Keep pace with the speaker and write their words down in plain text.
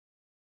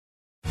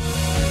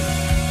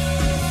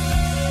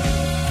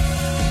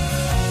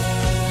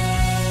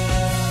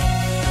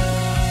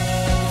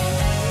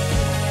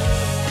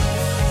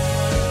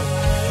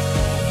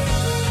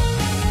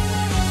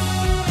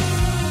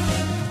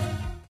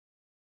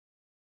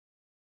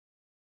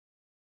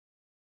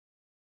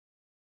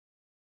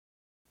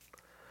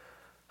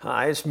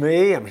Hi, it's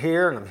me. I'm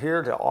here, and I'm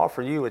here to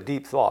offer you a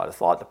deep thought, a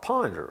thought to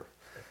ponder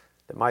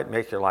that might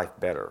make your life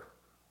better,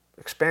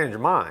 expand your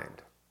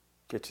mind,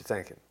 get you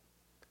thinking.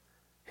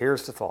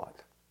 Here's the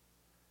thought.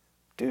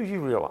 Do you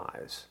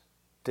realize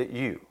that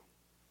you,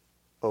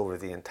 over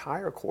the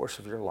entire course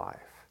of your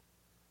life,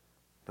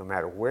 no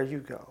matter where you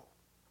go,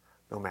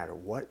 no matter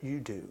what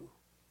you do,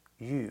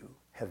 you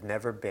have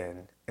never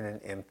been in an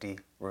empty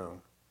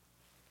room?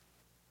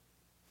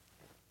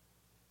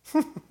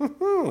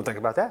 Think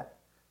about that.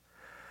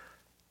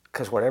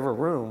 Because whatever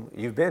room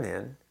you've been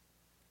in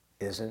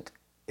isn't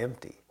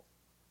empty.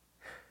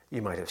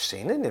 You might have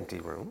seen an empty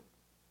room,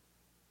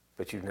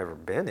 but you've never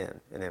been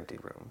in an empty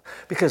room.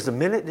 Because the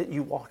minute that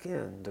you walk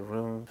in, the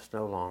room's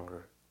no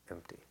longer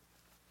empty.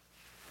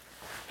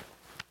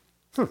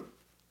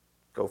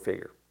 Go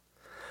figure.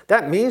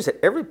 That means that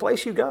every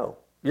place you go,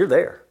 you're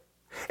there.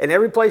 And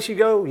every place you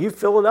go, you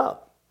fill it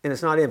up, and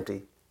it's not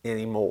empty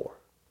anymore.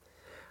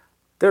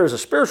 There is a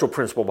spiritual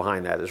principle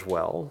behind that as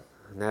well.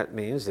 And that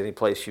means any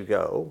place you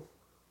go,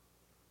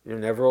 you're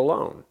never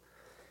alone.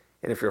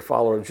 And if you're a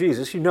follower of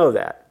Jesus, you know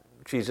that.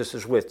 Jesus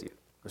is with you.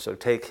 And so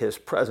take his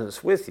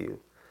presence with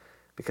you,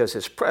 because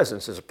his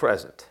presence is a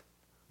present.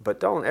 But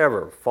don't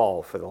ever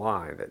fall for the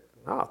line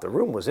that, the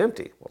room was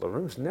empty. Well, the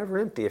room's never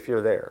empty if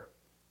you're there.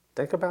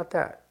 Think about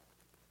that.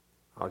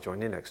 I'll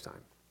join you next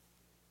time.